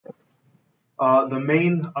The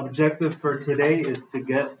main objective for today is to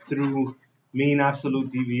get through mean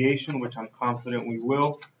absolute deviation, which I'm confident we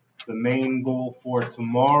will. The main goal for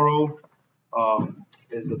tomorrow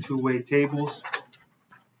is the two-way tables.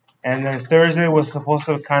 And then Thursday was supposed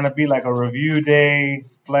to kind of be like a review day,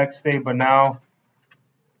 flex day, but now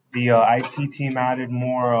the IT team added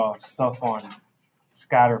more stuff on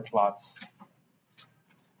scatter plots.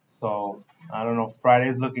 So I don't know.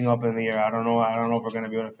 Friday's looking up in the air. I don't know if we're gonna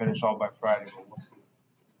be able to finish all by Friday, but we'll see.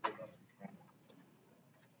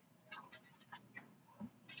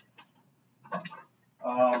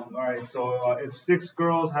 All right. So if 6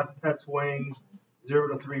 girls have pets weighing 0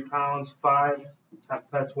 to 3 pounds, 5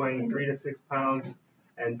 have pets weighing 3 to 6 pounds,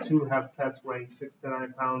 and 2 have pets weighing 6 to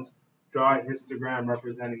 9 pounds, draw a histogram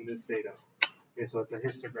representing this data. Okay, so it's a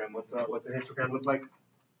histogram. What's a histogram look like?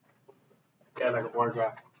 Yeah, like a bar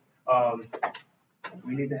graph.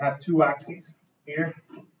 We need to have 2 axes here.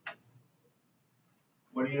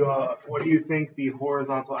 What do you think the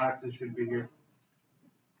horizontal axis should be here?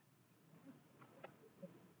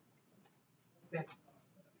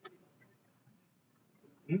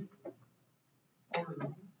 Hmm?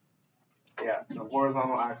 Yeah, the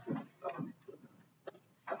horizontal axis.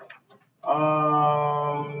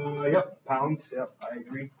 Yep, pounds. Yep, I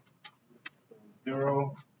agree. So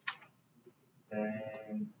 0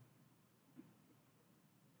 and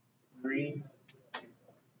 3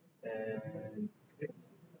 and 6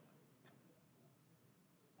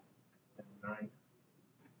 and 9.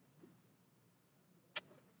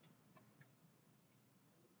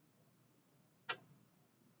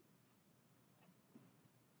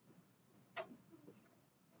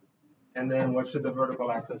 And then what should the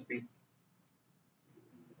vertical axis be?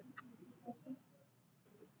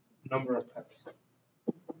 Number of pets.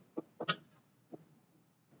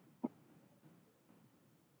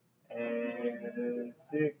 And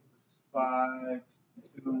 6, 5,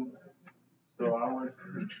 2. So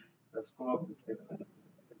let's go up to 6.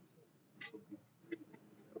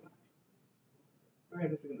 I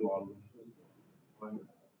guess we can do all of them. 1, 2,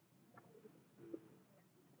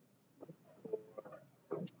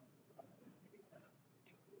 4.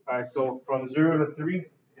 All right, so from 0 to 3 is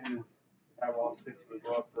have all 6 we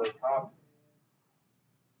go up to the top.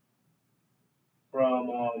 From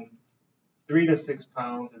 3 to 6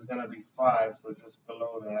 pounds is going to be 5, so just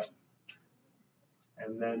below that.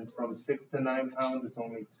 And then from 6 to 9 pounds, it's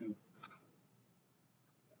only 2.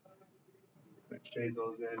 Let's shade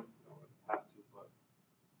those in. Don't have to, but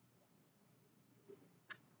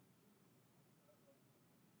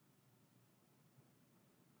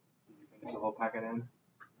finish the whole packet in.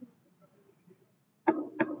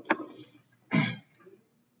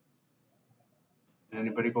 Did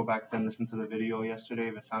anybody go back and listen to the video yesterday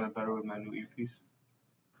if it sounded better with my new earpiece?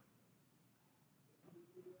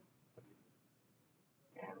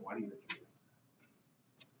 And why do you?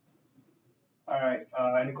 All right.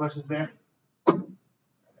 Any questions there? All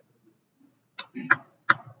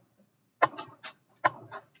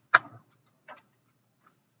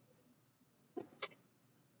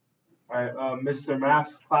right. Mr.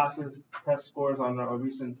 Math's classes test scores on a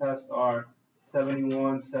recent test are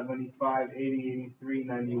 71, 75, 80, 83,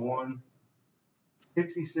 91,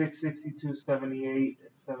 66, 62, 78,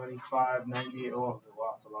 75, 98. Oh,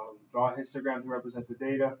 wow, that's a lot of them. Draw a histogram to represent the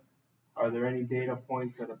data. Are there any data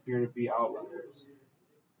points that appear to be outliers?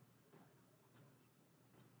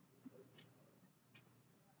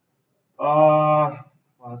 Well,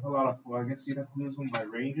 that's a lot of. Well, I guess you'd have to do this one by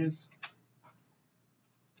ranges.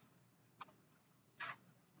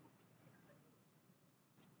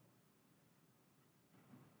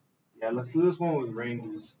 Yeah, let's do this one with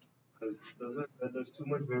ranges because there's too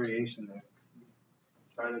much variation there.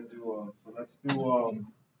 Try to do. So let's do.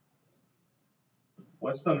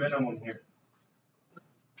 What's the minimum here?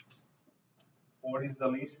 40 is the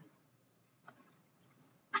least.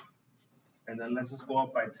 And then let's just go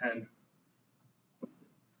up by 10.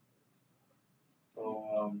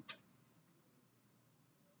 So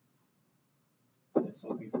this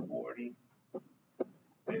will be 40,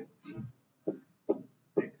 50,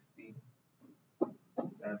 60,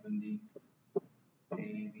 70,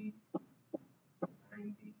 80,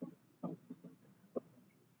 90.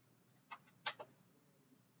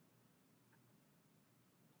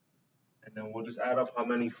 And then we'll just add up how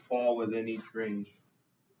many fall within each range.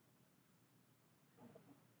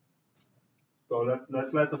 So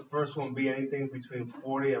let's let the first one be anything between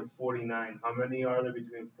 40 and 49. How many are there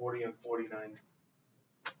between 40 and 49?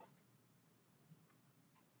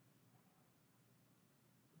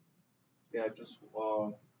 Yeah, just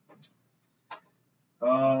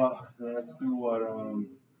let's do what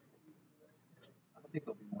think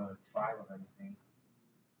there'll be more than 5 of everything.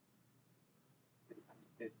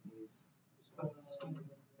 50s.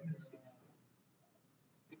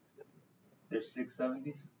 There's 6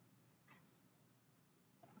 70s.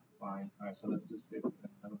 Fine. All right, so let's do 6. Then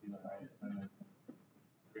that'll be the highest. And then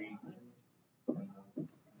 3. And then,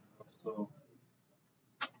 so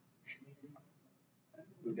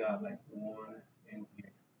we got like 1 in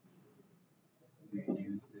here. We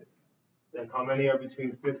used it. Then how many are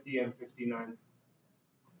between 50 and 59?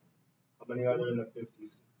 How many are there in the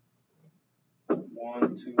 50s?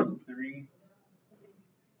 1, 2, 3.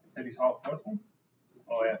 Said he saw a 4th one?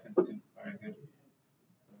 Oh yeah, 52. All right, good.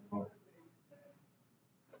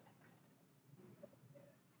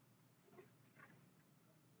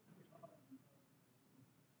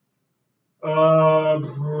 Uh,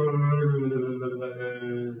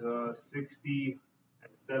 60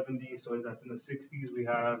 and 70. So that's in the 60s. We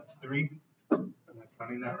have 3. Am I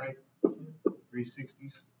counting that right? 3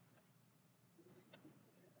 60s.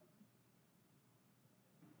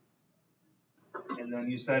 And then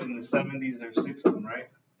you said in the 70s there's 6 of them, right?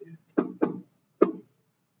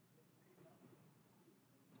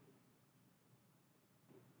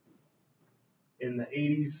 In the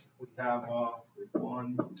 80s we have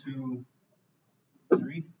 1, 2,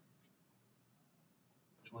 3,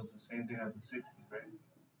 which was the same thing as the 60s, right?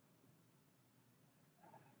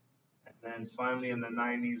 And then finally in the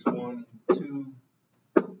 90s, 1, 2,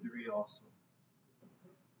 3 also.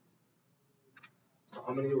 So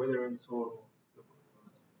how many were there in total?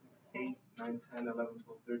 8, 9, 10, 11, 12,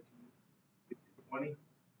 13, 16, 20.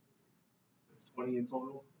 There's 20 in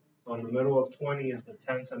total. So in the middle of 20 is the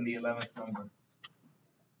 10th and the 11th number.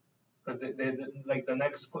 Because they like the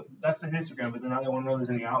next, that's the histogram, but then now they want to know if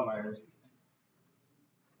there's any outliers.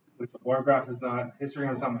 Which the bar graph is not,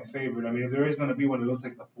 histogram is not my favorite. I mean, if there is going to be one, it looks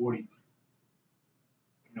like the 40.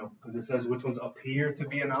 Because it says which ones appear to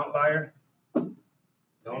be an outlier. The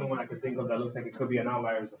only one I can think of that looks like it could be an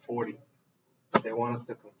outlier is the 40. They want us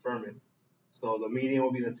to confirm it. So the median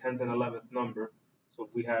will be the 10th and 11th number. So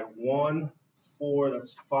if we had 1, 4,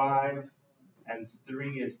 that's 5, and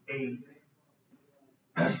 3 is 8.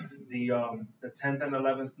 The 10th and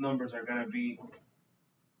 11th numbers are going to be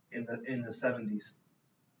in the 70s.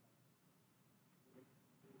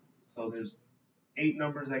 So there's 8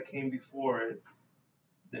 numbers that came before it.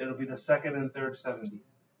 It'll be the second and third 70.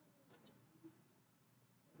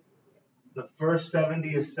 The first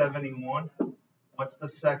 70 is 71. What's the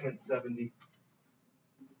second 70?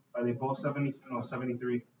 Are they both 70? No,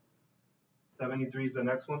 73. 73 is the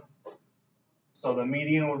next one. So the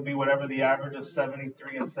median would be whatever the average of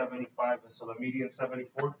 73 and 75 is. So the median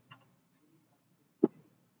 74.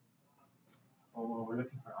 Oh, we're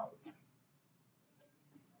looking for out.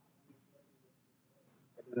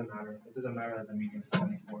 It doesn't matter. It doesn't matter that the median is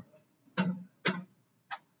 74.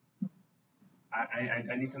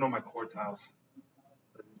 I need to know my quartiles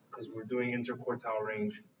because we're doing interquartile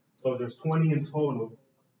range. So if there's 20 in total,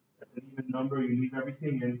 that's an even number. You leave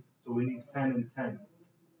everything in. So we need 10 and 10.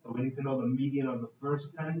 So we need to know the median of the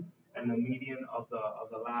first 10 and the median of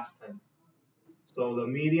the last 10. So the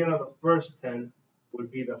median of the first 10 would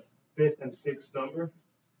be the 5th and 6th number.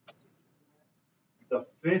 The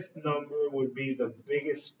 5th number would be the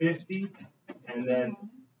biggest 50, and then,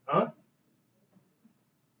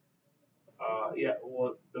 yeah,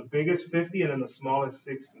 well, the biggest 50 and then the smallest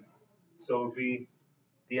 60. So it would be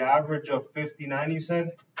the average of 59, you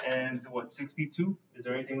said, and what, 62? Is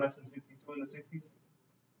there anything less than 62 in the 60s?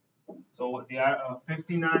 So the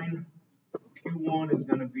 59, so Q1 is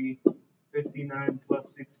going to be 59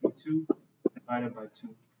 plus 62 divided by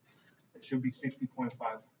 2. It should be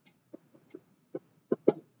 60.5.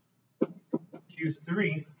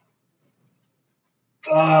 Q3,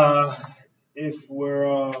 if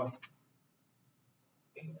we're,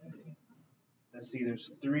 let's see,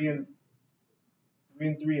 there's 3 and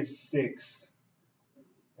 3 is 6.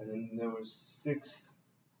 And then there was 6.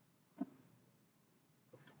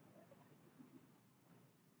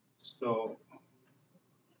 So,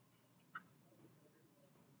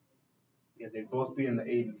 yeah, they'd both be in the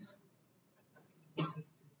 80s.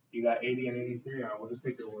 You got 80 and 83. All right, we'll just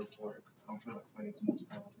take your word for it. I don't feel like spending too much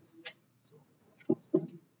time on this.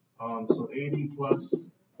 So 80 plus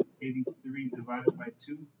 83 divided by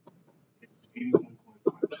 2 is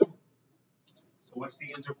 81.5. So what's the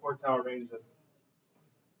interquartile range of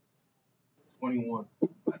 21? The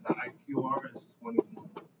IQR is 21.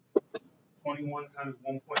 21 times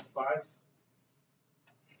 1.5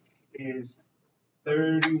 is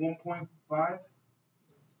 31.5.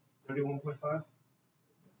 31.5.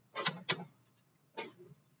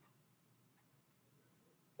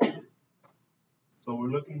 So we're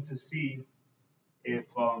looking to see if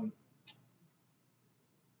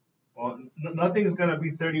well, nothing's gonna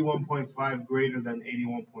be 31.5 greater than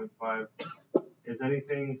 81.5. Is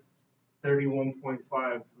anything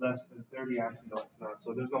 31.5 less than 30? Actually, no, it's not.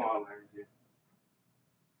 So there's no outliers here.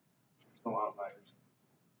 There's no outliers.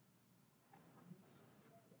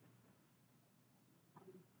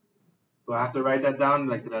 Do I have to write that down?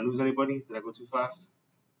 Like, did I lose anybody? Did I go too fast?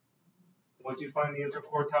 Once you find the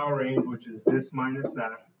interquartile range, which is this minus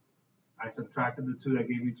that, I subtracted the 2, that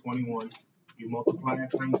gave me 21. You multiply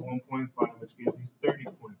it times 1.5, which gives you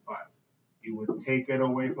 30.5. You would take it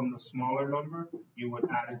away from the smaller number, you would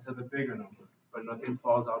add it to the bigger number, but nothing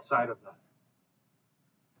falls outside of that.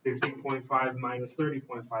 60.5 minus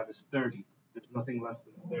 30.5 is 30. There's nothing less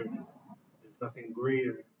than 30. There's nothing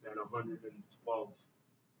greater than 112.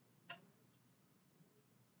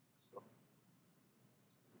 So,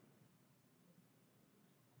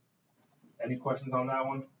 any questions on that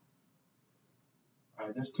one? All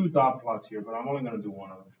right, there's 2 dot plots here, but I'm only going to do one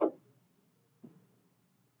of them.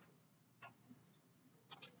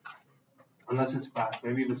 Unless it's fast.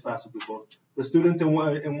 Maybe if it's fast, we'll do both. The students in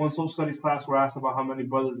one social studies class were asked about how many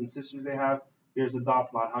brothers and sisters they have. Here's a dot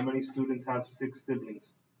plot. How many students have 6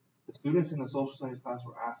 siblings? The students in the social studies class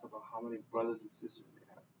were asked about how many brothers and sisters they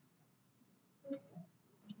have.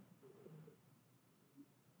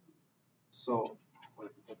 So,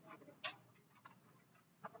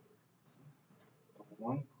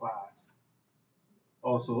 one class.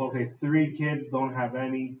 Oh, so okay, 3 kids don't have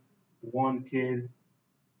any. 1 kid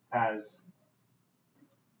has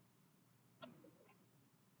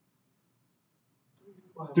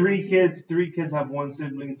 3 kids. 3 kids have 1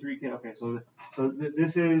 sibling. 3 kids. Okay, so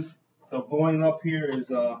this is, so going up here is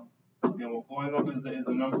going up is the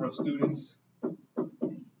number of students,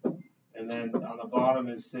 and then on the bottom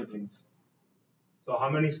is siblings. So how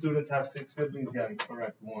many students have 6 siblings? Yeah,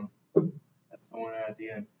 correct, 1. That's the one at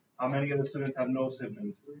the end. How many of the students have no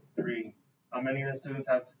siblings? 3. How many of the students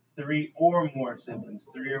have 3 or more siblings?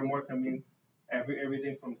 3 or more can mean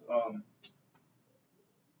everything from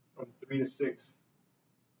 3 to 6.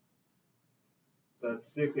 So that's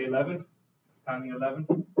 6, 11. Counting 11.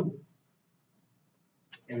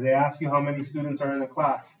 If they ask you how many students are in the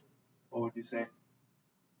class, what would you say?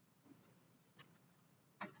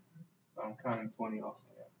 I'm counting 20 also.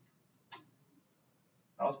 Yeah.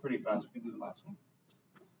 That was pretty fast. We can do the last one.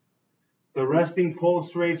 The resting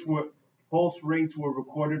pulse rates were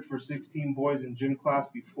recorded for 16 boys in gym class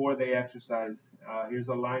before they exercised. Here's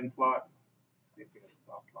a line plot.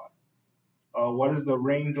 What is the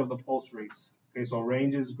range of the pulse rates? Okay, so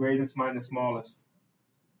range is greatest minus smallest.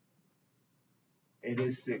 It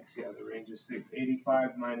is 6. Yeah, the range is 6.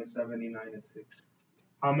 85 minus 79 is 6.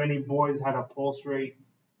 How many boys had a pulse rate?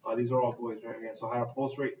 These are all boys, right? Yeah, so had a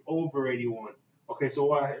pulse rate over 81. Okay, so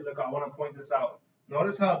look, I want to point this out.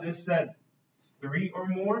 Notice how this said 3 or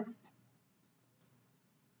more.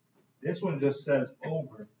 This one just says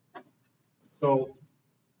over. So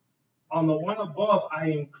on the one above, I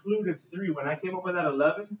included 3. When I came up with that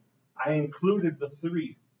 11, I included the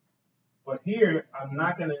 3. But here, I'm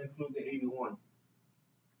not going to include the 81.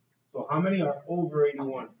 So how many are over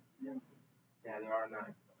 81? Yeah, there are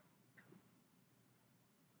 9.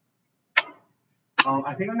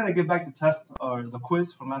 I think I'm going to give back the test or the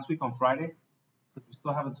quiz from last week on Friday. Because we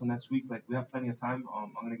still have until next week. Like, we have plenty of time.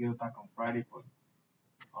 I'm going to give it back on Friday. But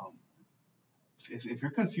if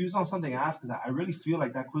you're confused on something, ask. Because I really feel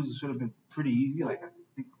like that quiz should have been pretty easy. Like, I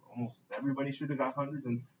think almost everybody should have got hundreds.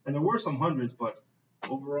 And there were some hundreds, but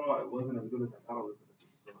overall, it wasn't as good as I thought it was going to be.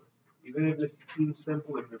 So even if it seems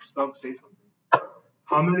simple, if you're stumped, say something.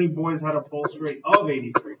 How many boys had a pulse rate of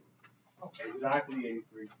 83? Okay, exactly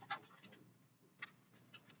 83.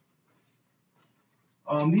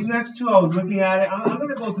 These next 2, I was looking at it. I'm going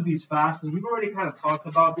to go through these fast because we've already kind of talked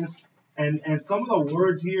about this. And some of the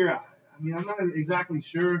words here, I mean, I'm not exactly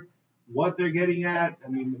sure what they're getting at. I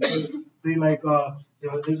mean, see, like,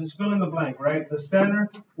 there's this fill in the blank, right? The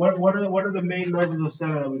center. What are the main measures of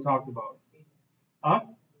center that we talked about?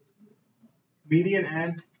 Median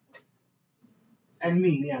and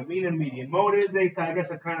mean. Yeah, mean and median. Mode is I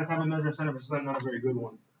guess a kind of type of measure of center, but it's not a very good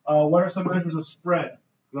one. What are some measures of spread?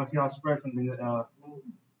 You want to see how spread something?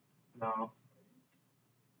 No.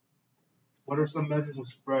 What are some measures of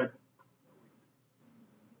spread?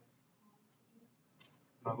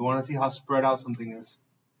 We want to see how spread out something is.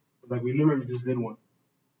 Like we literally just did one.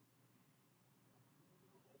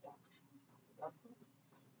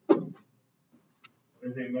 What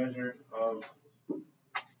is a measure of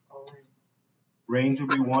range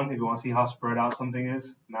would be 1 if you want to see how spread out something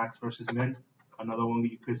is, max versus min. Another one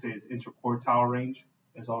you could say is interquartile range.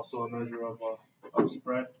 Is also a measure of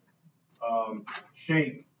spread.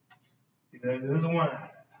 Shape. See, this is one.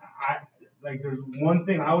 Like. There's one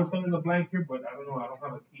thing I would fill in the blank here, but I don't know. I don't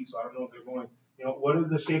have a key, so I don't know if they're going. What is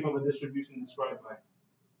the shape of a distribution described by?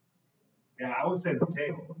 Yeah, I would say the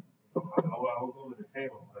table. I would go with the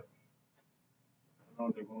table, but I don't know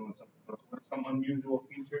if they're going with some unusual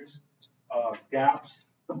features, gaps,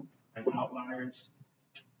 and outliers.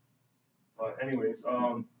 But anyways,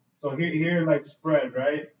 so here like spread,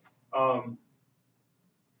 right? Um,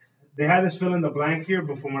 they had this fill in the blank here,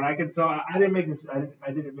 but from what I can tell, I didn't make this.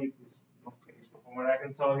 I didn't make this page. But from what I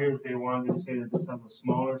can tell here, they wanted to say that this has a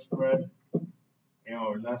smaller spread,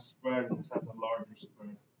 or less spread, and this has a larger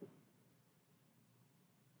spread.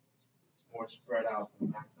 It's more spread out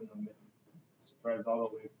than max in the middle. It spreads all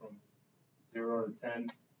the way from 0 to 10.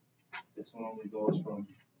 This one only goes from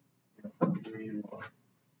 3 to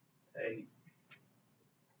 8.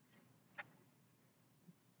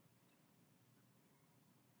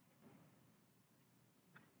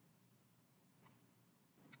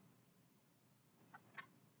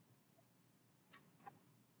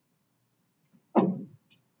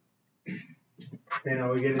 Okay,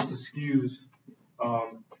 now we get into skews.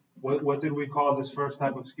 What did we call this first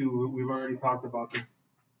type of skew? We've already talked about this.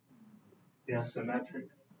 Yeah, symmetric.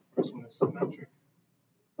 First one is symmetric.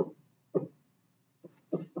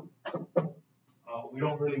 We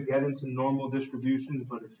don't really get into normal distributions,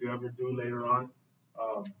 but if you ever do later on,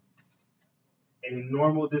 a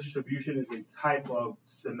normal distribution is a type of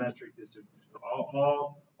symmetric distribution.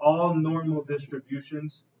 All normal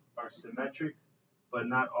distributions are symmetric, but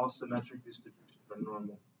not all symmetric distributions are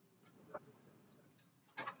normal.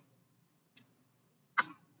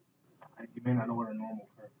 You may not know what a normal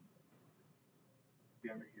curve is. If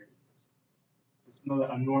you ever hear it, just know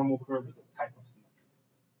that a normal curve is a type of symmetry.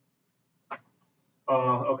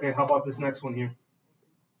 Okay, how about this next one here?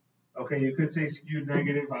 Okay, you could say skewed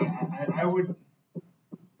negative. I would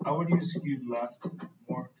use skewed left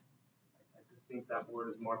more. I just think that word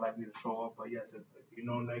is more likely to show up. But yes, if you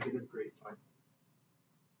know negative, great, fine.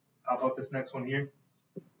 How about this next one here?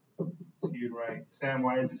 Skewed right. Sam,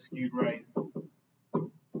 why is it skewed right?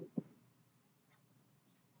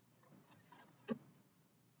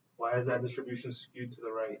 Why is that distribution skewed to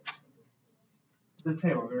the right? The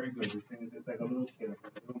tail, very good. This thing is just like a little tail,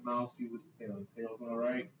 like a little mouse with the tail. The tail's on the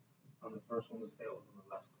right. On the first one, the tail is on the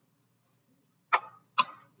left.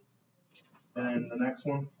 And the next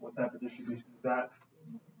one, what type of distribution is that?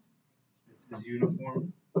 This is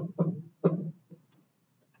uniform.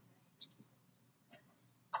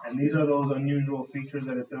 And these are those unusual features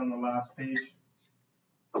that it's on the last page.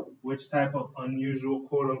 Which type of unusual,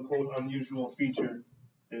 quote unquote, unusual feature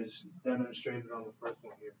is demonstrated on the first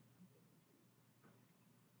one here?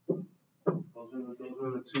 Those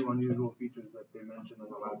are the two unusual features that they mentioned on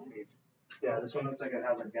the last page. Yeah, this one looks like it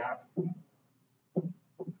has a gap.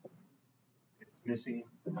 It's missing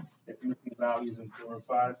values in 4 and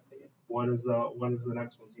 5. What does the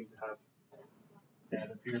next one seem to have? Yeah,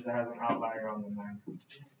 it appears it has an outlier on the 9.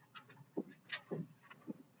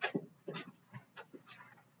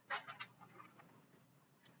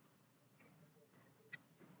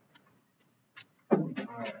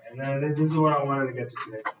 Alright, and then this is what I wanted to get to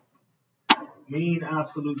today. Mean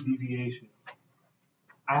absolute deviation.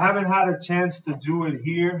 I haven't had a chance to do it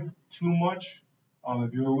here too much.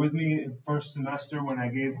 If you were with me in first semester when I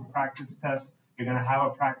gave the practice test, you're gonna have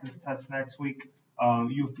a practice test next week.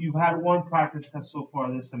 You've had one practice test so far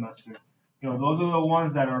this semester. Those are the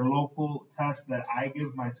ones that are local tests that I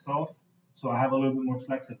give myself, so I have a little bit more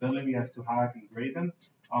flexibility as to how I can grade them,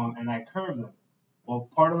 and I curve them. Well,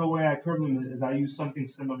 part of the way I curve them is I use something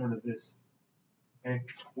similar to this. Okay,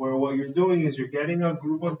 where what you're doing is you're getting a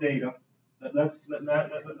group of data. Let's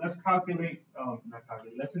calculate, not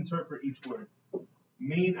calculate. Let's interpret each word.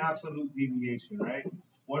 Mean absolute deviation, right?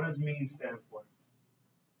 What does mean stand for?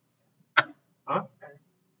 Huh?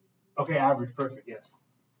 Okay, average, perfect, yes.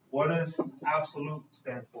 What does absolute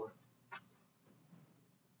stand for?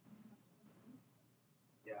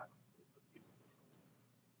 Yeah.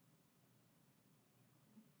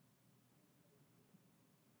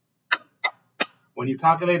 When you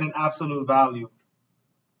calculate an absolute value,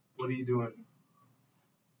 what are you doing?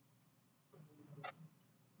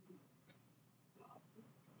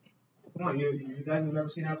 Come on, you guys have never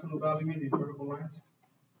seen absolute value in these vertical lines?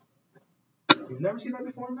 You've never seen that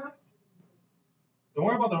before in math? Don't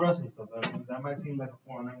worry about the rest of the stuff. That might seem like a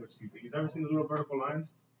foreign language to you, but you've never seen the little vertical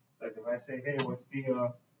lines? Like if I say, hey, what's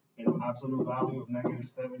the absolute value of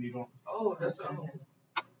 -7? You don't. Oh, that's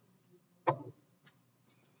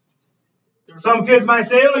Some kids might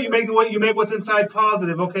say, "Oh, you make what's inside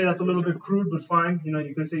positive." Okay, that's a little bit crude, but fine.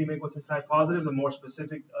 You can say you make what's inside positive. The more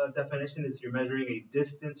specific definition is you're measuring a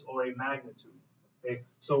distance or a magnitude. Okay,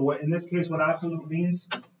 so in this case, what absolute means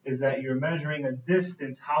is that you're measuring a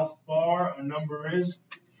distance, how far a number is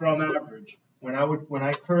from average. When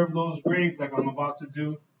I curve those grades, like I'm about to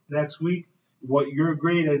do next week, what your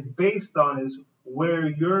grade is based on is where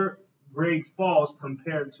your grade falls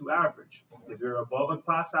compared to average. If you're above a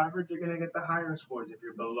class average, you're going to get the higher scores. If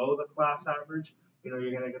you're below the class average, you're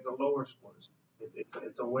going to get the lower scores.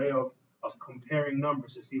 It's a way of comparing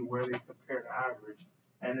numbers to see where they compare to average.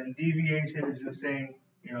 And then deviation is just saying,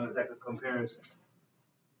 it's like a comparison.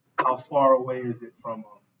 How far away is it from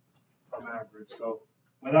average? So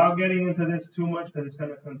without getting into this too much, because it's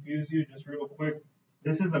going to confuse you, just real quick,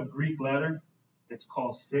 this is a Greek letter. It's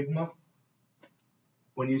called sigma.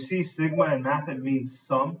 When you see sigma in math, it means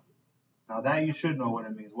sum. Now that you should know what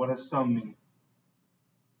it means. What does sum mean?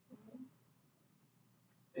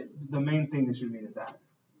 The main thing it should mean is add.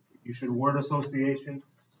 You should word association.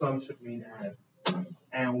 Sum should mean add.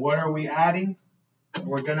 And what are we adding?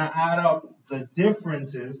 We're going to add up the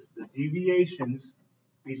differences, the deviations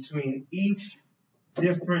between each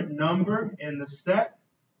different number in the set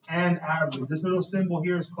and average. This little symbol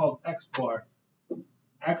here is called X bar.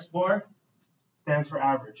 X bar stands for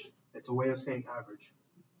average. It's a way of saying average.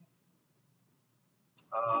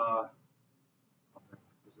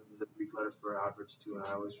 There's a Greek letter for average too, and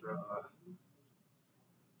I always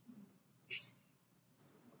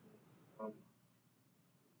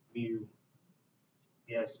mu.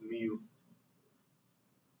 Yes, mu.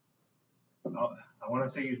 I want to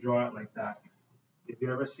say you draw it like that. If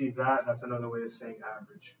you ever see that, that's another way of saying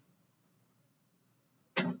average.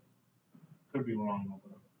 Could be wrong,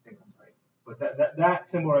 but I think I'm right. But that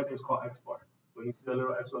symbol right there is called X bar. When you see the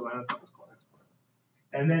little X bar line on top, it's called X bar.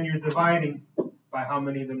 And then you're dividing by how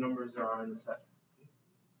many of the numbers there are in the set.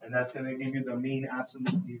 And that's going to give you the mean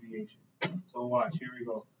absolute deviation. So watch, here we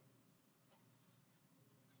go.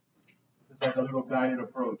 This is like a little guided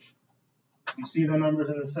approach. You see the numbers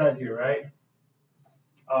in the set here, right?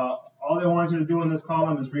 All they want you to do in this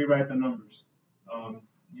column is rewrite the numbers.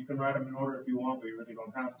 You can write them in order if you want, but you really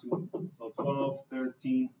don't have to. So 12,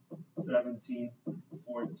 13, 17,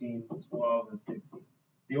 14, 12, and 16.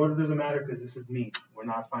 The order doesn't matter because this is mean. We're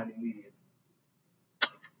not finding median.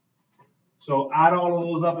 So add all of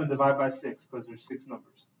those up and divide by 6 because there's 6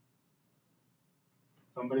 numbers.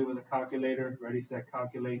 Somebody with a calculator, ready, set,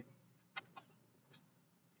 calculate.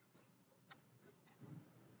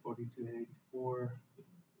 4284.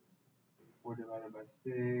 4 divided by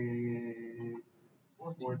 6.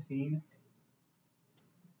 14.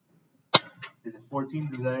 Is it 14?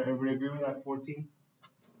 Does everybody agree with that? 14?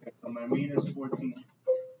 Okay, so my mean is 14.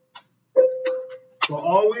 So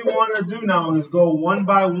all we want to do now is go one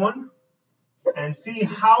by one and see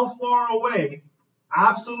how far away.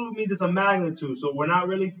 Absolute means it's a magnitude, so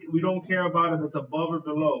we don't care about if it's above or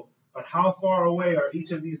below, but how far away are each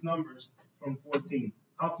of these numbers from 14?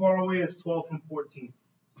 How far away is 12 from 14?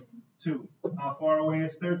 2. How far away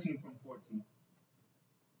is 13 from 14?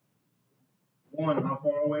 1. How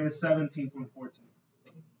far away is 17 from 14?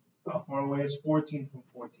 How far away is 14 from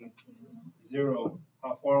 14? 0.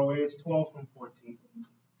 How far away is 12 from 14?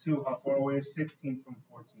 2. How far away is 16 from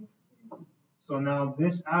 14? So now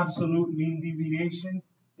this absolute mean deviation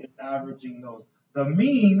is averaging those. The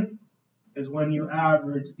mean is when you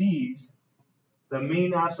average these. The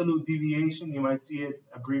mean absolute deviation, you might see it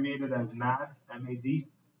abbreviated as MAD, M-A-D.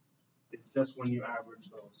 It's just when you average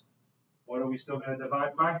those. What are we still going to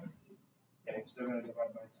divide by? Okay, I'm still going to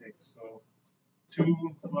divide by 6. So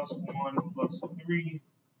 2 plus 1 plus 3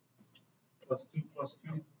 plus 2 plus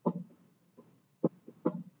 2.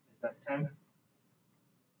 Is that 10?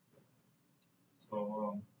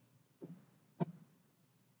 So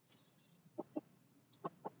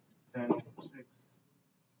 10 over 6.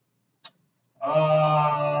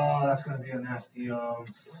 That's going to be a nasty.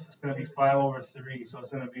 It's going to be 5 over 3. So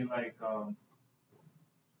it's going to be like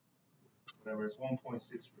whatever. It's 1.6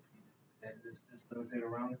 repeated. And this does it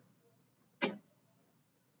around.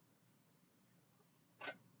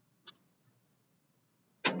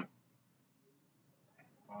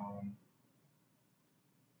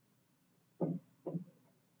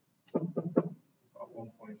 About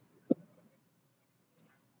 1.6.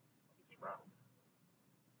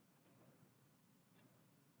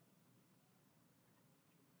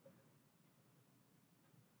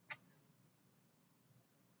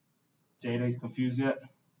 Jada, you confused yet?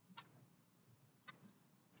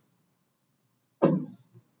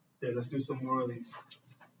 Okay, let's do some more of these.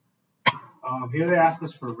 Here they ask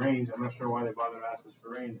us for range. I'm not sure why they bother to ask us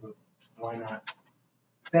for range, but Why not?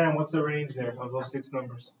 Dan, what's the range there of those 6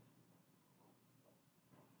 numbers?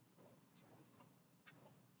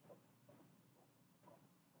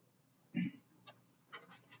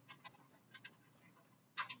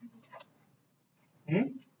 Hmm?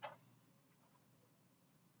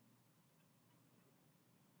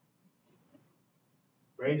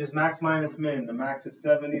 Range is max minus min. The max is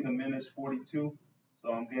 70, the min is 42.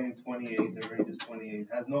 So I'm getting 28. The range is 28.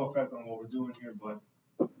 Has no effect on what we're doing here, but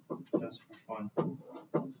just for fun.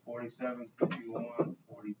 47, 51,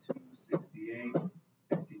 42, 68,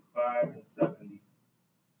 55, and 70.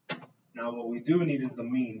 Now what we do need is the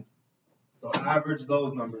mean. So average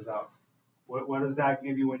those numbers out. What does that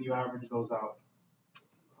give you when you average those out?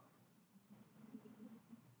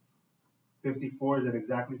 54, is it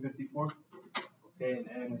exactly 54? Okay,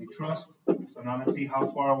 and we trust. So now let's see how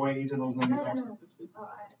far away each of those numbers are.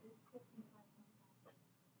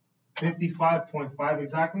 55.5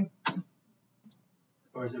 exactly?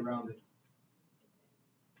 Or is it rounded?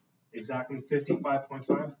 Exactly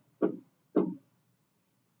 55.5?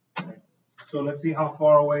 Okay. So let's see how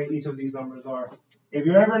far away each of these numbers are. If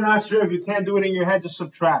you're ever not sure, if you can't do it in your head, just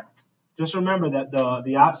subtract. Just remember that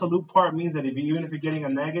the absolute part means that even if you're getting a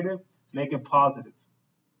negative, make it positive.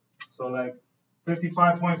 So like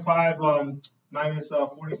 55.5 minus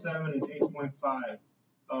 47 is 8.5.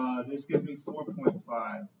 This gives me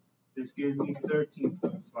 4.5. This gives me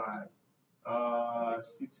 13.5.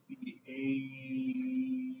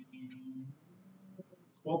 68,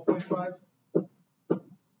 12.5.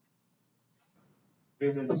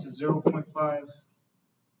 Okay, then this is 0.5.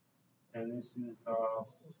 And this is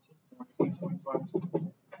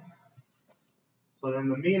 14.5. So then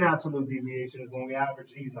the mean absolute deviation is when we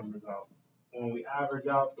average these numbers out. When we average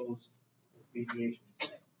out those deviations.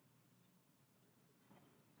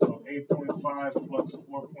 So 8.5 plus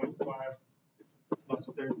 4.5 plus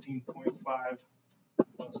 13.5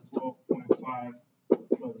 plus 12.5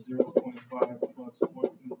 plus 0.5 plus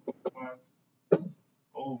 14.5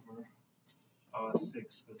 over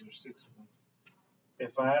 6, because there's 6 of them.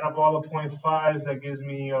 If I add up all the 0.5s, that gives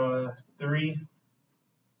me 3.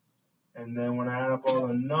 And then when I add up all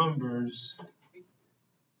the numbers,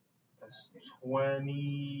 that's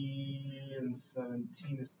 20 and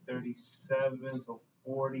 17 is 37, so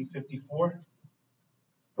 40, 54.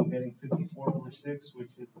 I'm getting 54 over 6, which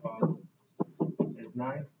is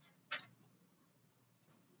 9.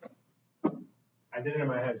 I did it in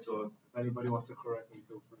my head, so if anybody wants to correct me,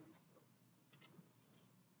 feel free.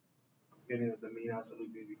 I'm getting the mean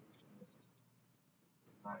absolute deviation is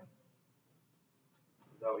 9.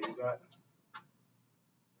 Is that what you got?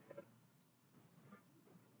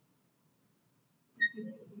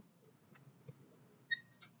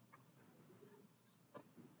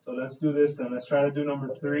 So let's do this then. Let's try to do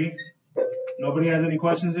number 3. Nobody has any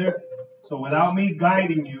questions here? So without me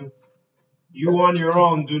guiding you, you on your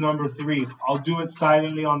own do number 3. I'll do it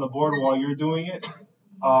silently on the board while you're doing it.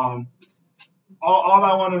 All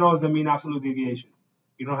I want to know is the mean absolute deviation.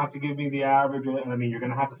 You don't have to give me the average. I mean, you're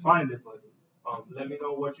going to have to find it, but let me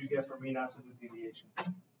know what you get for mean absolute deviation.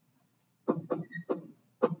 And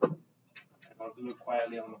I'll do it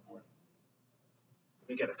quietly on the board. Let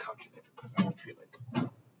me get a calculator because I don't feel like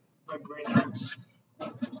my brain hurts.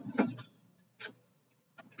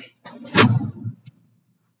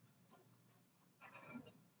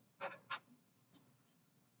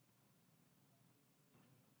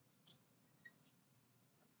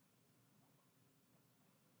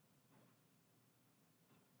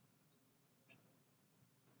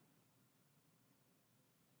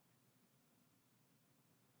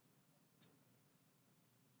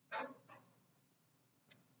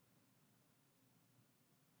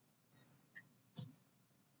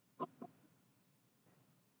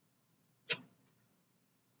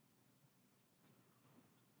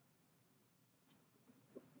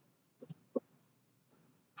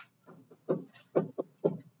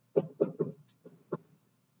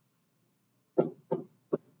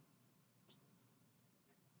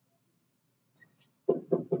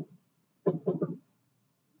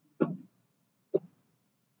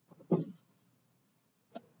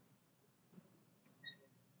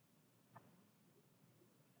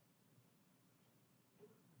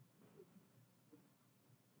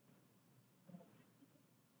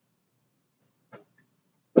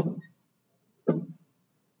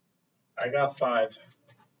 I got 5.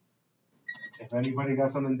 If anybody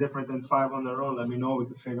got something different than 5 on their own, let me know. We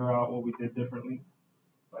can figure out what we did differently.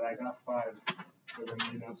 But I got 5 for the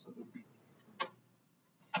mean absolute deviation.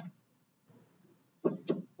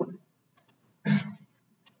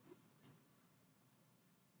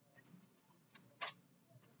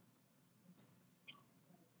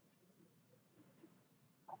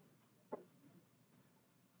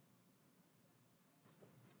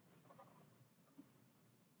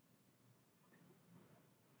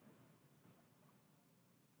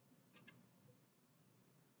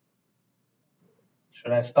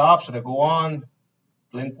 Should I stop? Should I go on?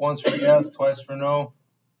 Blink once for yes, twice for no.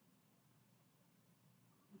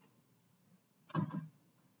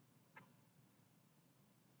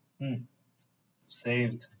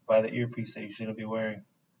 Saved by the earpiece that you shouldn't be wearing.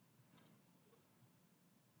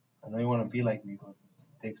 I know you want to be like me, but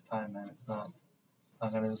it takes time, man. It's not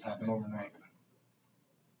gonna just happen overnight.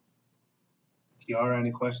 Kiara,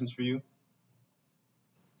 any questions for you?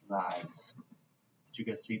 Lies. Did you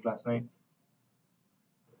get sleep last night?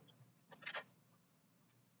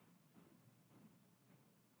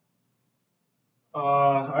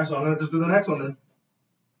 Alright, so I'm gonna just do the next one then.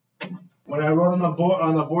 When I wrote on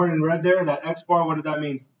the board in red there, that X bar, what did that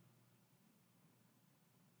mean?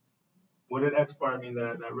 What did X bar mean?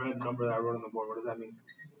 That red number that I wrote on the board, what does that mean?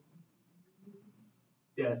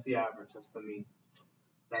 Yeah, it's the average. That's the mean.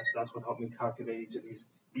 That's what helped me calculate each of these.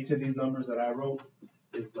 Each of these numbers that I wrote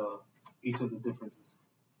is each of the differences.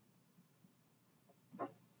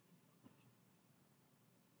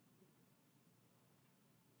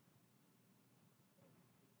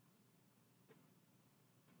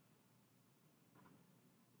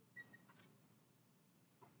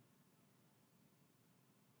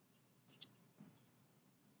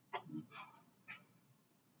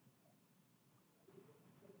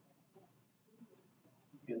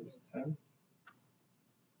 Here's 10.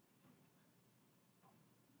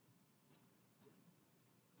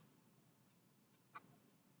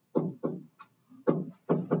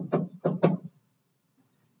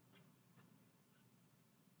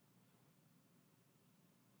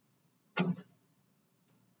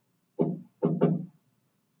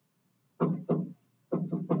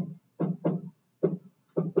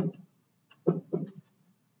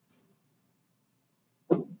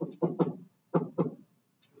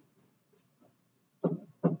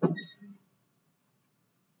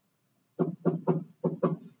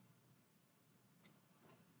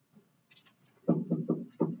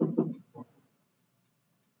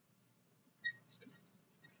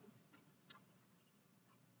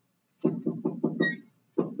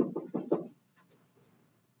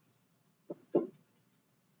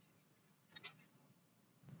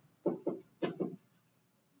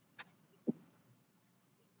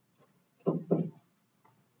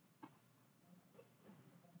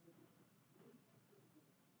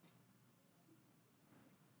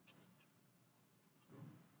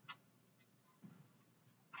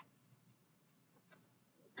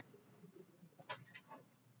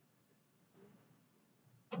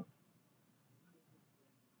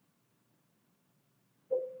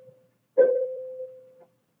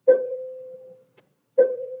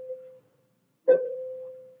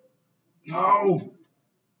 No!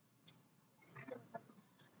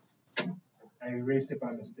 I erased it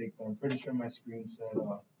by mistake, but I'm pretty sure my screen said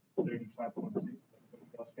 35.6. Anybody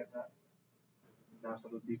else get that?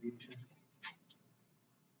 Absolute deviation.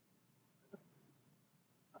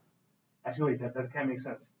 Actually, wait, that can't make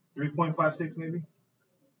sense. 3.56 maybe?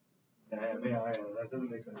 Yeah, that doesn't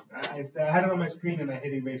make sense. I had it on my screen and I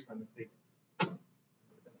hit erase by mistake. That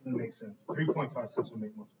doesn't make sense. 3.56 would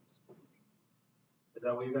make more sense. Is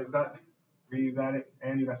that what you guys got? Three, you got it,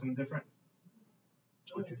 and you got something different?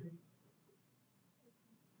 Did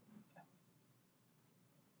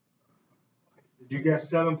you get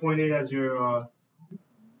 7.8 as your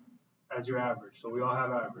average? So we all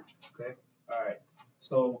have average, okay? All right.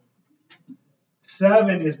 So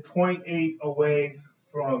 7 is 0.8 away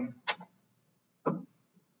from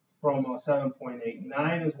 7.8.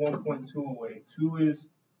 9 is 1.2 away. 2 is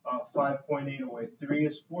 5.8 away. 3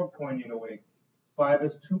 is 4.8 away. 5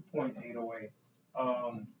 is 2.8 away.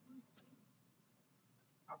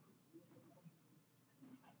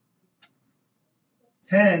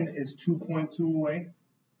 10 is 2.2 away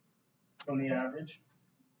from the average.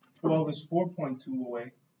 12 is 4.2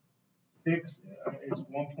 away. 6 is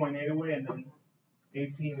 1.8 away, and then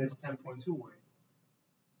 18 is 10.2 away.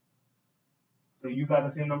 So you got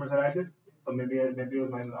the same numbers that I did. So maybe it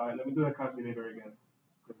was my. Let me do the calculator again.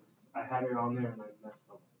 I had it on there and I messed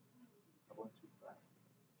up. I went too fast.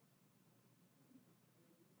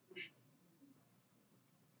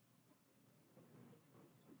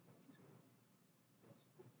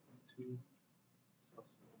 Two plus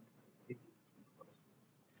 8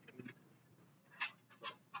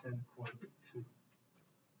 plus 10.2.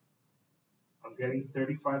 I'm getting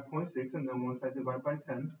 35.6, and then once I divide by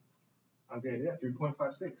 10, I'll get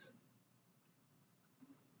 3.56.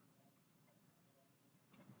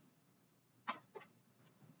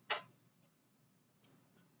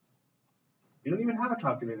 You don't even have a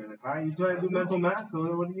calculator in it, right? You try to do mental math, so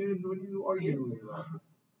what are you arguing about?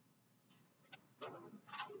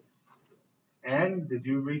 And did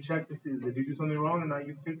you recheck to see? Did you do something wrong and now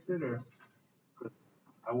you fixed it, or? 'Cause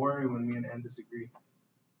I worry when me and Ann disagree.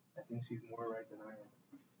 I think she's more right than I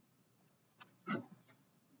am.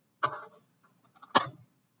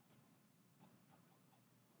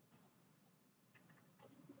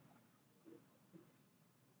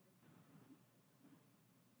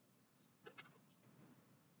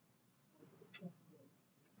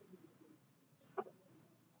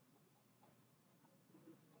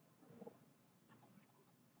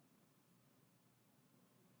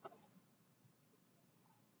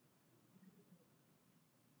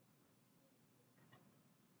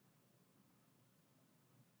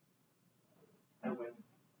 I win.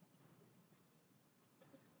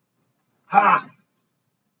 Ha!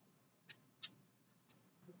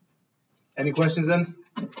 Any questions then?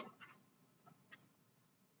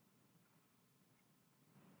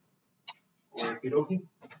 Okie dokie.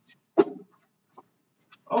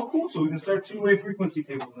 Oh, cool. So we can start two-way frequency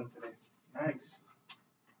tables in today. Nice.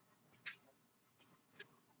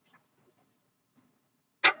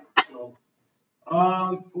 So,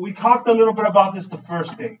 we talked a little bit about this the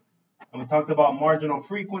first day. And we talked about marginal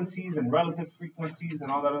frequencies and relative frequencies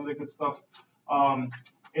and all that other good stuff.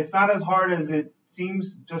 It's not as hard as it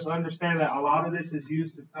seems. Just understand that a lot of this is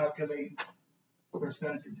used to calculate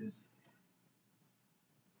percentages.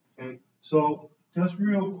 Okay, so just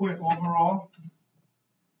real quick overall,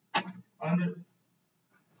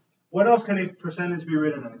 what else can a percentage be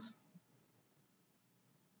written as?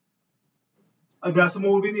 A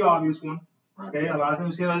decimal would be the obvious one. Okay, a lot of times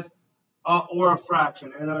we see that as or a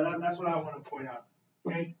fraction, and that's what I want to point out.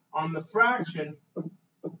 Okay, on the fraction,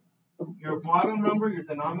 your bottom number, your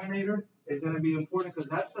denominator, is going to be important because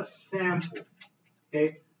that's the sample.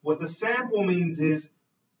 Okay, what the sample means is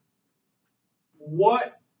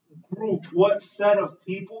what group, what set of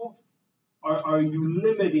people are you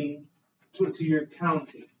limiting to your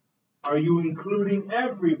counting? Are you including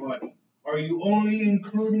everybody? Are you only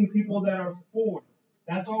including people that are 4?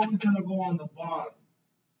 That's always going to go on the bottom.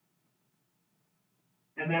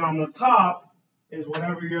 And then on the top is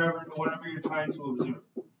whatever you're trying to observe.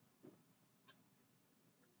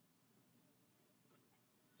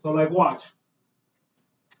 So like watch.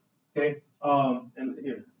 Okay. And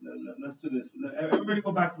here, let's do this. Everybody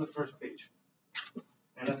go back to the first page.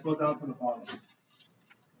 And let's go down to the bottom.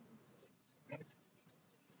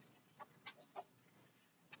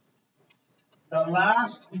 The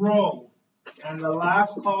last row and the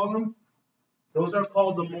last column, those are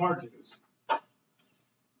called the margins.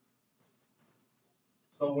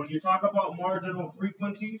 So when you talk about marginal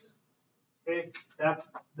frequencies, okay, that's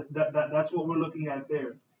what we're looking at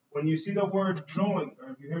there. When you see the word joint,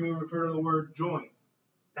 or if you hear me refer to the word joint,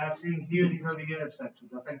 that's in here. These are the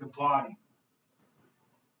intersections. That's like the body.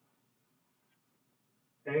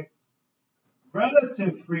 Okay.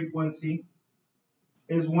 Relative frequency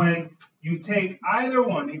is when you take either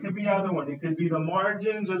one. It could be either one. It could be the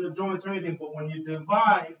margins or the joints or anything. But when you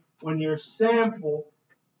divide, when your sample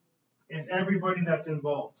is everybody that's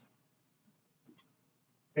involved.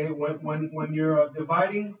 Okay. When you're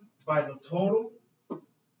dividing by the total,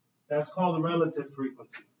 that's called the relative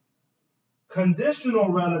frequency. Conditional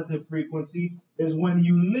relative frequency is when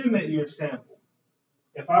you limit your sample.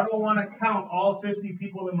 If I don't want to count all 50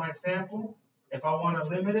 people in my sample, if I want to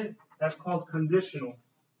limit it, that's called conditional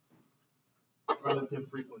relative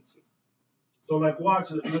frequency. So like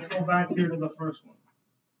watch, let's go back here to the first one.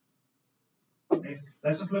 Okay,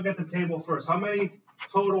 let's just look at the table first. How many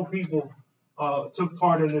total people took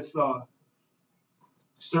part in this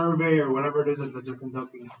survey or whatever it is that you're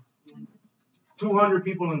conducting? 200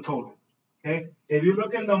 people in total. Okay, if you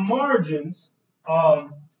look in the margins,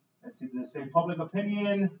 let's see, let's say public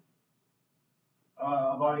opinion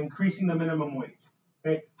about increasing the minimum wage.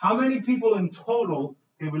 Okay, how many people in total?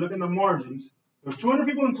 If we look in the margins, there's 200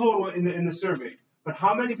 people in total in the survey, but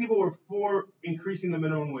how many people were for increasing the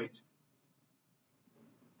minimum wage?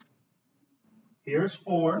 Here's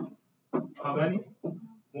 4. How many?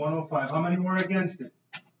 105. How many were against it?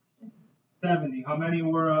 70. How many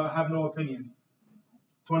were have no opinion?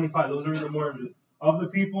 25. Those are in the margins of the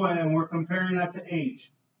people, and we're comparing that to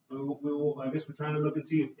age. I guess we're trying to look and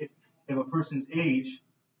see if a person's age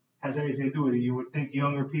has anything to do with it. You would think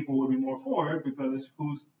younger people would be more for it because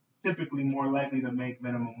who's typically more likely to make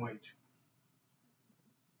minimum wage?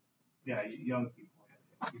 Yeah, young people.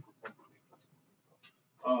 People tend to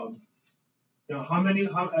make how many?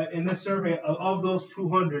 In this survey of those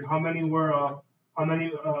 200, how many were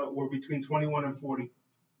between 21 and 40?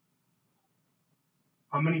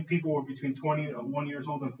 How many people were between 21 years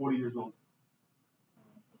old and 40 years old?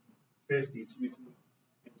 50. In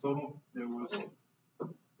total, there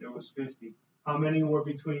was 50. How many were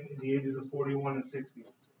between the ages of 41 and 60?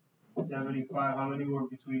 75. How many were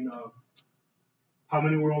between, how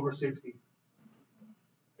many were over 60?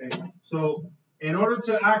 Okay. So in order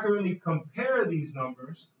to accurately compare these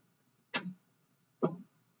numbers,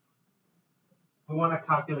 we want to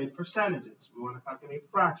calculate percentages. We want to calculate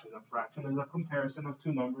fractions. A fraction is a comparison of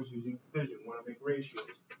two numbers using division. We want to make ratios.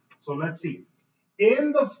 So let's see.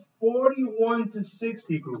 In the 41 to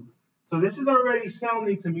 60 group, so this is already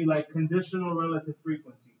sounding to me like conditional relative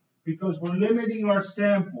frequency because we're limiting our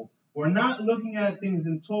sample. We're not looking at things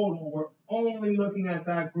in total. We're only looking at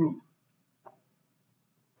that group.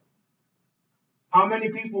 How many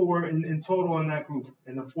people were in total in that group,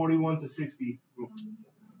 in the 41 to 60 group?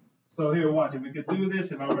 So here, watch. If we could do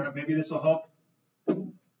this, if I were to, maybe this will help.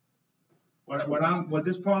 What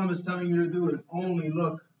this problem is telling you to do is only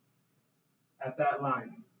look at that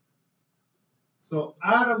line. So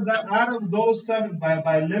out of those seven,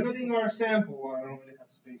 by limiting our sample, well, I don't really have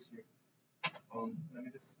space here. Let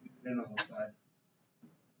me just leave it in on the side.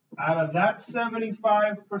 Out of that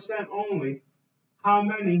 75% only, how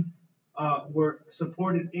many were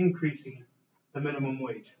supported increasing the minimum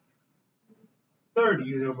wage? 30.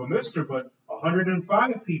 You have a mister, but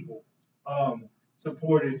 105 people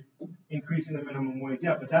supported increasing the minimum wage.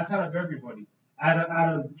 Yeah, but that's out of everybody. Out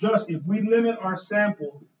of just, if we limit our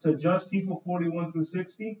sample to just people 41 through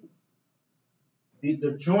 60,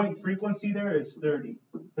 the joint frequency there is 30.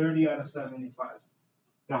 30 out of 75.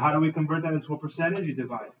 Now, how do we convert that into a percentage? You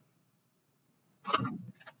divide.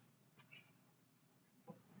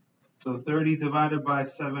 So 30 divided by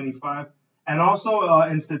 75. And also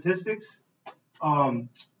in statistics,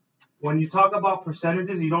 when you talk about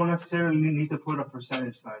percentages, you don't necessarily need to put a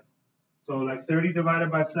percentage sign. So like 30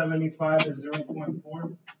 divided by 75 is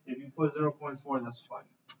 0.4. If you put 0.4, that's fine.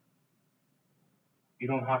 You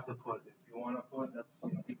don't have to put it. If you want to put, that's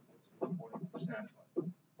equal to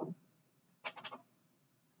 40%.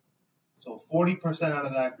 So 40% out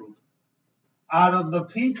of that group. Out of the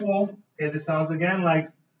people, okay, this sounds again like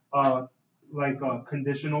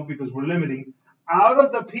conditional because we're limiting. Out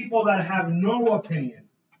of the people that have no opinion.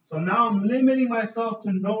 So now I'm limiting myself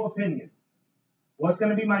to no opinion. What's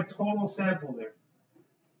going to be my total sample there?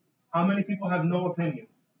 How many people have no opinion?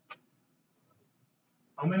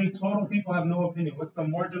 How many total people have no opinion? What's the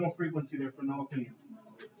marginal frequency there for no opinion?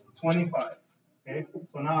 25. Okay,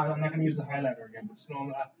 so now I'm not going to use the highlighter again. But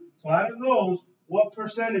so out of those, what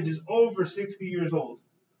percentage is over 60 years old?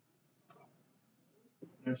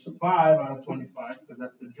 There's 5 out of 25 because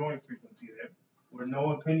that's the joint frequency there. Where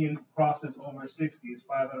no opinion crosses over 60 is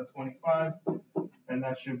 5 out of 25, and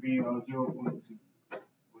that should be 0.2,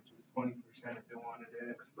 which is 20% if they wanted it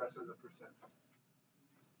expressed as a percent.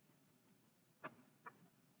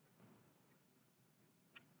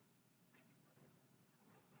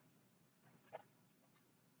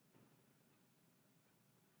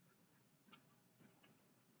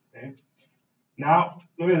 Okay. Now,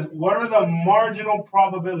 look at this. What are the marginal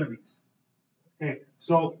probabilities? Okay,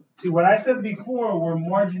 so see what I said before were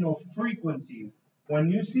marginal frequencies. When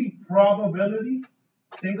you see probability,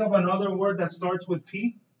 think of another word that starts with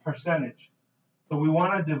P, percentage. So we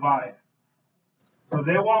want to divide. So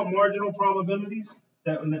they want marginal probabilities.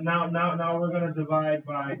 Now we're going to divide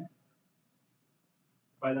by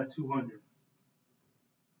that 200.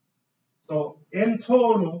 So in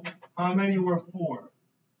total, how many were for?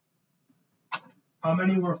 How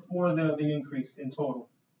many were for the increase in total?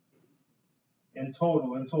 In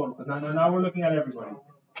total. Because now we're looking at everybody.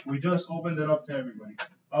 We just opened it up to everybody.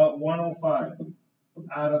 105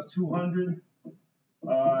 out of 200.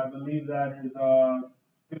 I believe that is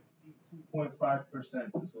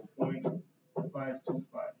 52.5%. So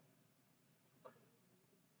 0.525.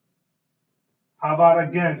 How about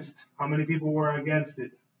against? How many people were against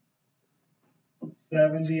it?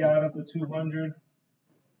 70 out of the 200.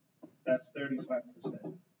 That's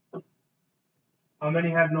 35%. How many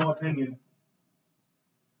had no opinion?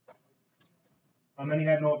 How many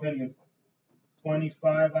had no opinion?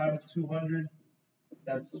 25 out of 200.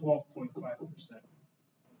 That's 12.5%.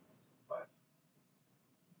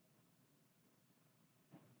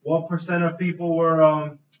 What percent of people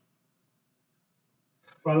were,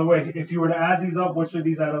 by the way, if you were to add these up, what should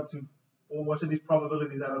these add up to? Well, what should these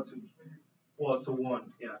probabilities add up to? Well, to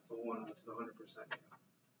 1. Yeah, to 1, which is 100%.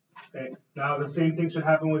 Okay, now the same thing should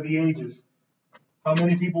happen with the ages. How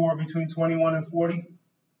many people were between 21 and 40?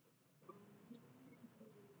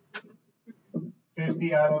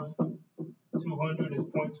 50 out of 200 is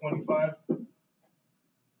 0.25.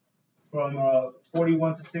 From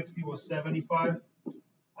 41 to 60 was 75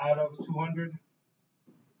 out of 200.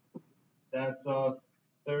 That's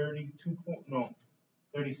 32. No.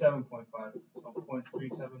 37.5, so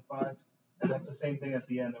 0.375, and that's the same thing at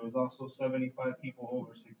the end. There was also 75 people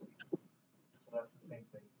over 60, so that's the same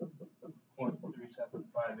thing,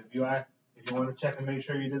 0.375. If you want to check and make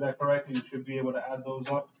sure you did that correctly, you should be able to add those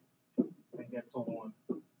up and get to 1.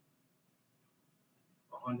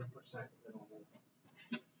 100%.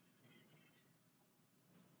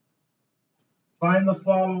 Find the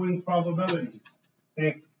following probabilities.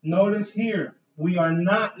 Okay, notice here, we are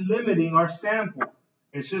not limiting our sample.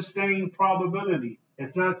 It's just saying probability.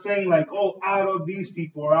 It's not saying like, oh, out of these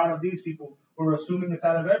people or out of these people. We're assuming it's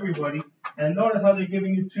out of everybody. And notice how they're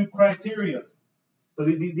giving you 2 criteria. So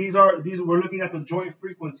we're looking at the joint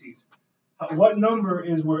frequencies. What number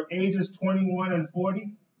is where ages 21 and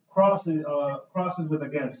 40 crosses with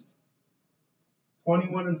against?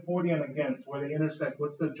 21 and 40 and against, where they intersect.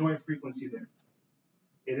 What's the joint frequency there?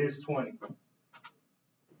 It is 20.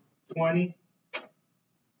 20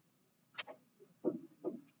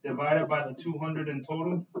 divided by the 200 in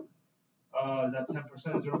total. Is that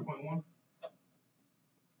 10%, 0.1?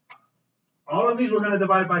 All of these we're going to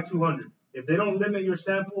divide by 200. If they don't limit your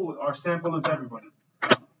sample, our sample is everybody.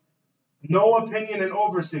 No opinion and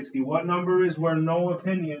over 60. What number is where no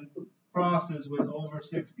opinion crosses with over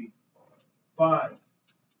 60? 5.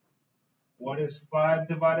 What is 5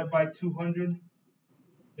 divided by 200?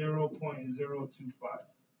 0.025.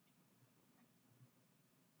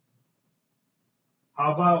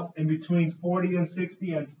 How about in between 40 and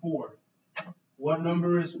 60 and 4? What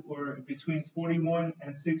numbers were between 41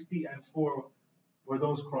 and 60 and 4 were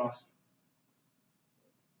those crossed?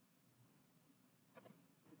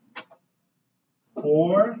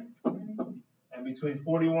 4, and between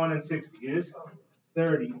 41 and 60 is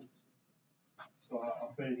 30. So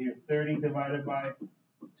I'll put it here. 30 divided by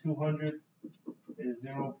 200 is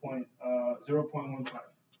 0.15. 0.15.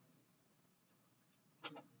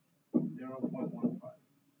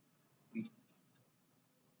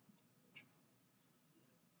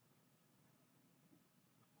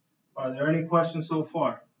 Are there any questions so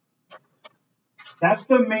far? That's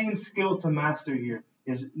the main skill to master here,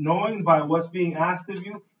 is knowing by what's being asked of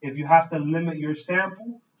you if you have to limit your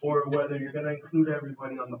sample or whether you're going to include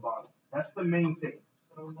everybody on the bottom. That's the main thing.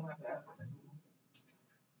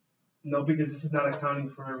 No, because this is not accounting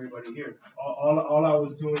for everybody here. All I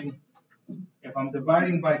was doing, if I'm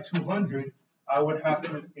dividing by 200, I would have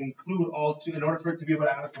to include all 2, in order for it to be able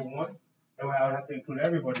to add up to 1, I would have to include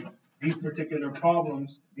everybody. These particular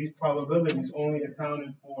problems, these probabilities only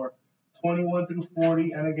accounted for 21 through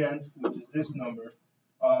 40 and against, which is this number.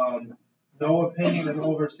 No opinion and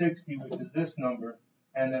over 60, which is this number.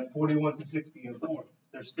 And then 41 to 60 and 4.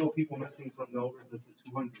 There's still people missing from the over to the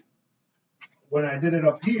 200. When I did it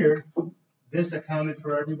up here, this accounted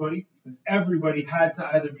for everybody. Since everybody had to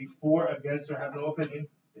either be for, against, or have no opinion,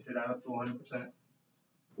 it should add up to 100%.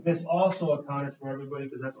 This also accounted for everybody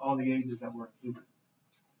because that's all the ages that were included.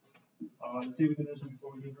 Let's see if we can do this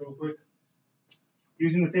before we do real quick.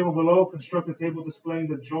 Using the table below, construct a table displaying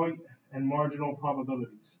the joint and marginal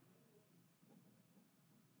probabilities.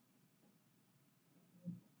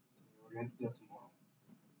 We're going to do that tomorrow.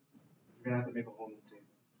 We're going to have to make a whole new table.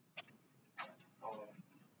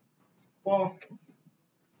 Well,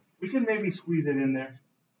 we can maybe squeeze it in there.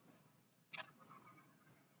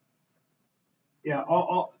 Yeah,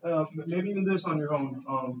 maybe you can do this on your own.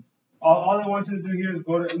 All I want you to do here is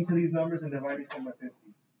go to each of these numbers and divide each one by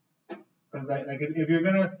 50. Because like if you're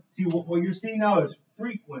gonna see what you're seeing now is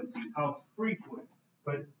frequencies, how frequent.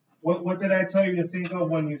 But what did I tell you to think of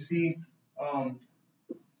when you see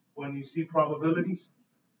probabilities?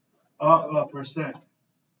 Percent.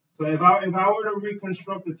 So if I were to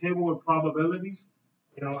reconstruct the table with probabilities,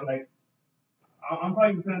 like I'm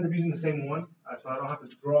probably just gonna end up using the same one, so I don't have to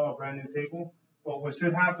draw a brand new table. But what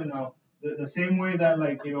should happen now, the same way that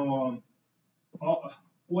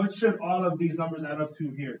what should all of these numbers add up to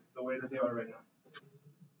here, the way that they are right now?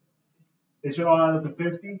 They should all add up to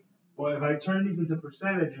 50. Well, if I turn these into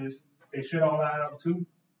percentages, they should all add up to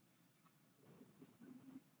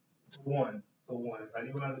 1. So 1. If I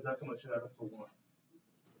equalize the decimal, it should add up to 1.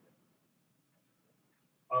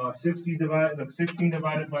 16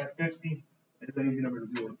 divided by 50 is an easy number to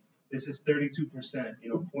do. This is 32%,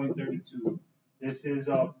 0.32. This is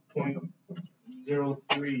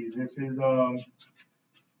 0.03. This is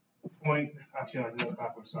actually I did it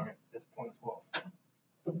backwards, sorry. That's 0.12.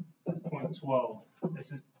 That's 0.12.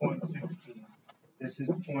 This is 0.16. This is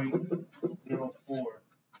 0.04.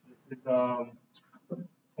 This is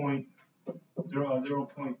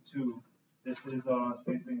 0.2. This is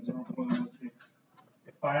same thing, 0.16.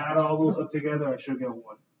 If I add all those up together, I should get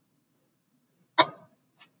 1.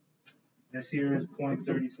 This here is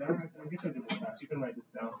 0.37. I guess I did this fast. You can write this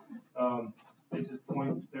down. This is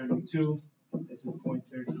 0.32. This is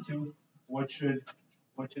 0.32. What should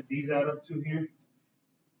these add up to here?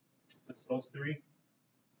 Just those three.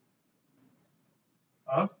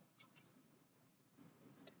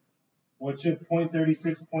 What should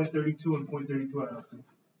 0.36, 0.32, and 0.32 add up to?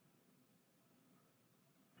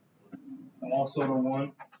 Also the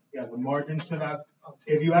 1. Yeah, the margin should add.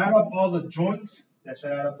 If you add up all the joints, that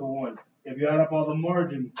should add up to 1. If you add up all the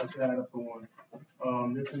margins, that should add up to 1.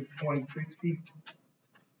 This is 0.60,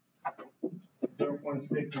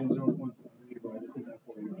 0.6, and 0.4.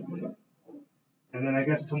 And then I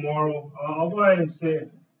guess tomorrow, I'll go ahead and say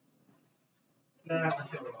it. Nah,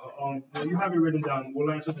 you have it written down.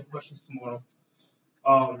 We'll answer the questions tomorrow.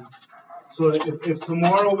 So if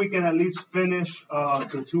tomorrow we can at least finish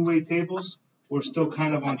the two-way tables, we're still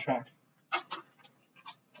kind of on track.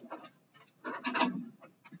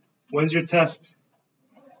 When's your test?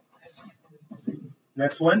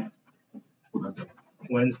 Next when?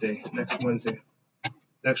 Wednesday. Next Wednesday.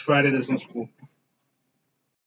 Next Friday there's no school.